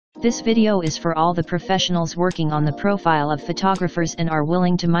This video is for all the professionals working on the profile of photographers and are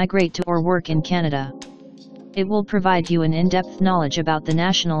willing to migrate to or work in Canada. It will provide you an in-depth knowledge about the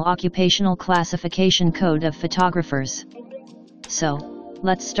National Occupational Classification Code of Photographers. So,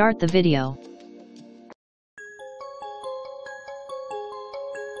 let's start the video.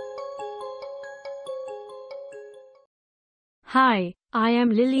 Hi, I am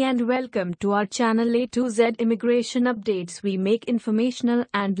Lily and welcome to our channel A to Z Immigration Updates. We make informational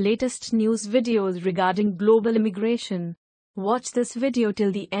and latest news videos regarding global immigration. Watch this video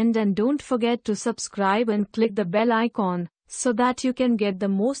till the end and don't forget to subscribe and click the bell icon so that you can get the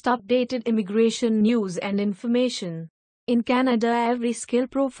most updated immigration news and information. In Canada, every skill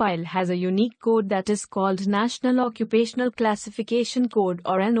profile has a unique code that is called National Occupational Classification Code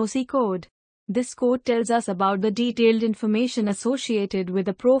or NOC Code. This code tells us about the detailed information associated with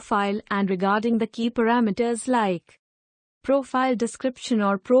a profile and regarding the key parameters like profile description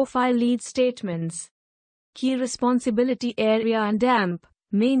or profile lead statements, key responsibility area and AMP,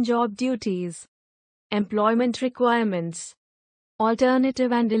 main job duties, employment requirements,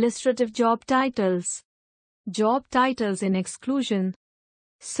 alternative and illustrative job titles in exclusion.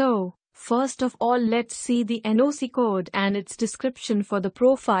 So, first of all, let's see the NOC code and its description for the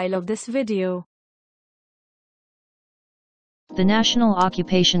profile of this video. The National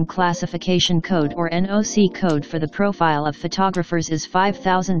Occupation Classification Code or NOC code for the profile of photographers is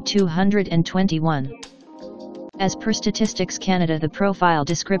 5221. As per Statistics Canada, the profile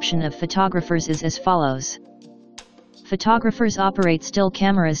description of photographers is as follows. Photographers operate still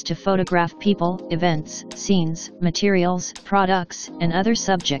cameras to photograph people, events, scenes, materials, products, and other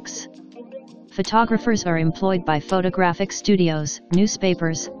subjects. Photographers are employed by photographic studios,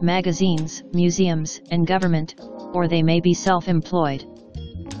 newspapers, magazines, museums, and government, or they may be self-employed.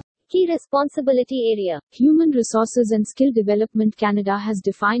 Key responsibility area. Human Resources and Skill Development Canada has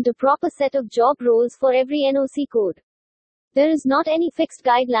defined a proper set of job roles for every NOC code. There is not any fixed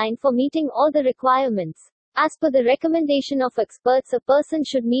guideline for meeting all the requirements. As per the recommendation of experts, a person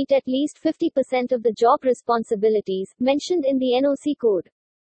should meet at least 50% of the job responsibilities mentioned in the NOC code.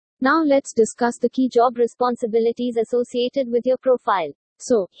 Now let's discuss the key job responsibilities associated with your profile.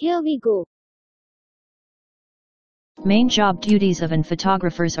 So, here we go. Main job duties of an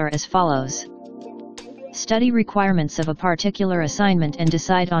photographers are as follows. Study requirements of a particular assignment and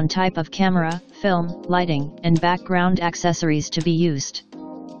decide on type of camera, film, lighting, and background accessories to be used.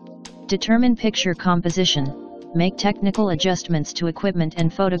 Determine picture composition. Make technical adjustments to equipment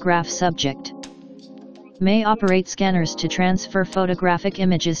and photograph subject. May operate scanners to transfer photographic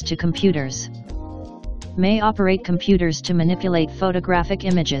images to computers. May operate computers to manipulate photographic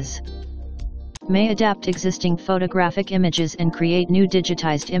images. May adapt existing photographic images and create new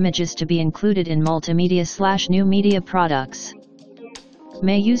digitized images to be included in multimedia/new media products.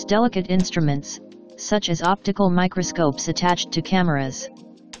 May use delicate instruments, such as optical microscopes attached to cameras.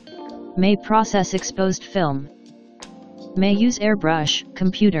 May process exposed film. May use airbrush,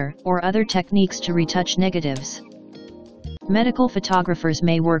 computer, or other techniques to retouch negatives. Medical photographers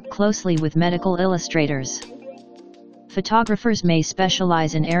may work closely with medical illustrators. Photographers may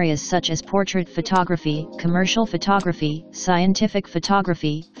specialize in areas such as portrait photography, commercial photography, scientific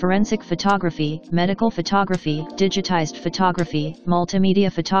photography, forensic photography, medical photography, digitized photography, multimedia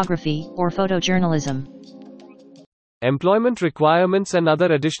photography, or photojournalism. Employment requirements and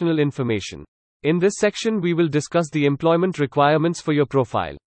other additional information. In this section, we will discuss the employment requirements for your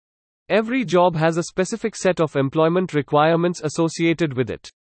profile. Every job has a specific set of employment requirements associated with it.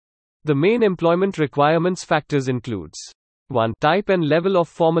 The main employment requirements factors includes 1. Type and level of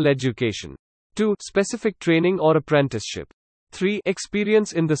formal education. 2. Specific training or apprenticeship. 3.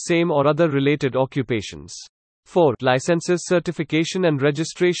 Experience in the same or other related occupations. 4. Licenses, certification and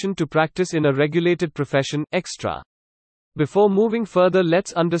registration to practice in a regulated profession, extra. Before moving further,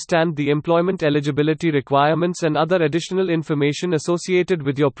 let's understand the employment eligibility requirements and other additional information associated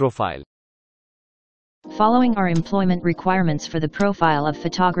with your profile. Following are employment requirements for the profile of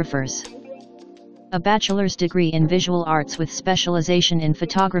photographers. A bachelor's degree in visual arts with specialization in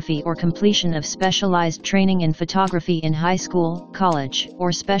photography or completion of specialized training in photography in high school, college,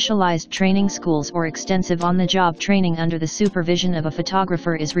 or specialized training schools or extensive on-the-job training under the supervision of a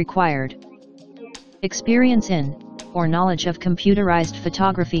photographer is required. Experience in or knowledge of computerized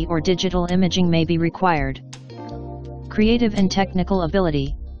photography or digital imaging may be required. Creative and technical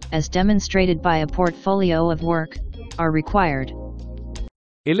ability, as demonstrated by a portfolio of work, are required.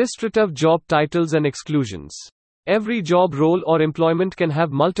 Illustrative job titles and exclusions. Every job role or employment can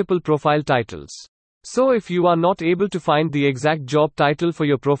have multiple profile titles. So if you are not able to find the exact job title for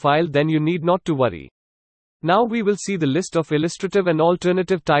your profile, then you need not to worry. Now we will see the list of illustrative and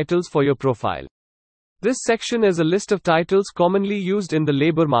alternative titles for your profile. This section is a list of titles commonly used in the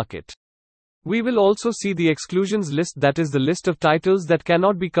labor market. We will also see the exclusions list, that is the list of titles that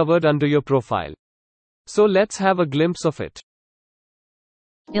cannot be covered under your profile. So let's have a glimpse of it.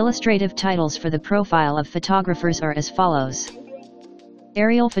 Illustrative titles for the profile of photographers are as follows: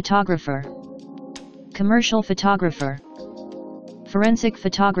 aerial photographer, commercial photographer, forensic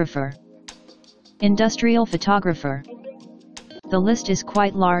photographer, industrial photographer. The list is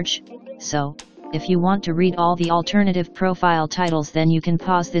quite large, so if you want to read all the alternative profile titles, then you can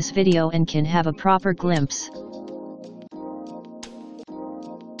pause this video and can have a proper glimpse.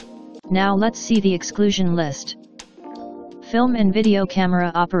 Now let's see the exclusion list. Film and video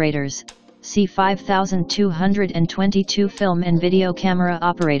camera operators, see 5222 film and video camera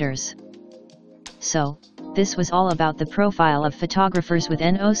operators. So, this was all about the profile of photographers with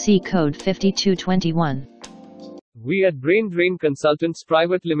NOC Code 5221. We at Brain Drain Consultants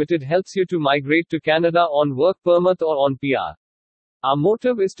Private Limited helps you to migrate to Canada on work permit or on PR. Our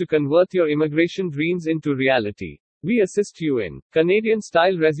motive is to convert your immigration dreams into reality. We assist you in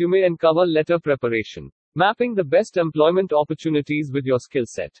Canadian-style resume and cover letter preparation, mapping the best employment opportunities with your skill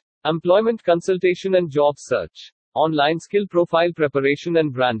set, employment consultation and job search, online skill profile preparation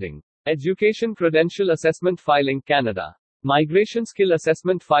and branding, education credential assessment filing Canada, migration skill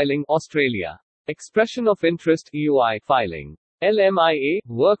assessment filing Australia, expression of interest EOI filing, LMIA,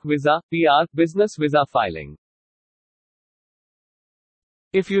 work visa, PR, business visa filing.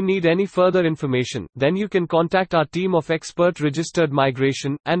 If you need any further information, then you can contact our team of expert registered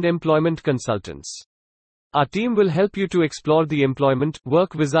migration and employment consultants. Our team will help you to explore the employment,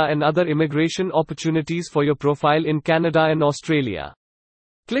 work visa and other immigration opportunities for your profile in Canada and Australia.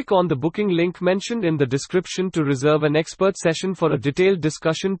 Click on the booking link mentioned in the description to reserve an expert session for a detailed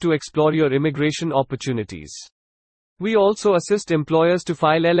discussion to explore your immigration opportunities. We also assist employers to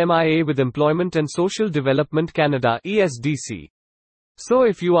file LMIA with Employment and Social Development Canada (ESDC). So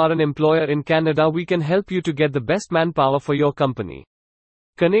if you are an employer in Canada, we can help you to get the best manpower for your company.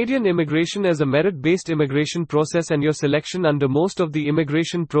 Canadian immigration is a merit-based immigration process, and your selection under most of the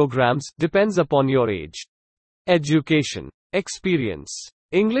immigration programs depends upon your age, education, experience,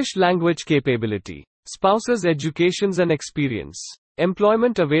 English language capability, spouse's educations and experience,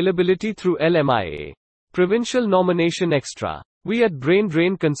 employment availability through LMIA, provincial nomination extra. We at Brain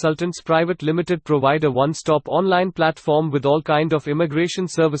Drain Consultants Private Limited provide a one-stop online platform with all kind of immigration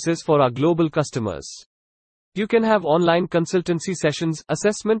services for our global customers. You can have online consultancy sessions,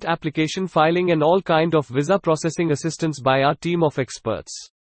 assessment, application filing and all kind of visa processing assistance by our team of experts.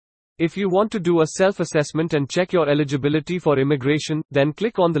 If you want to do a self-assessment and check your eligibility for immigration, then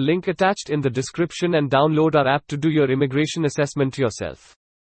click on the link attached in the description and download our app to do your immigration assessment yourself.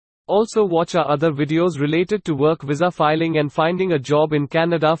 Also watch our other videos related to work visa filing and finding a job in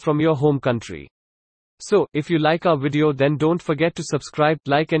Canada from your home country. So, if you like our video, then don't forget to subscribe,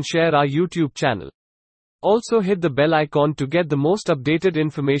 like and share our YouTube channel. Also hit the bell icon to get the most updated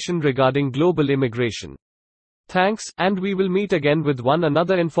information regarding global immigration. Thanks, and we will meet again with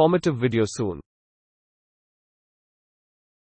another informative video soon.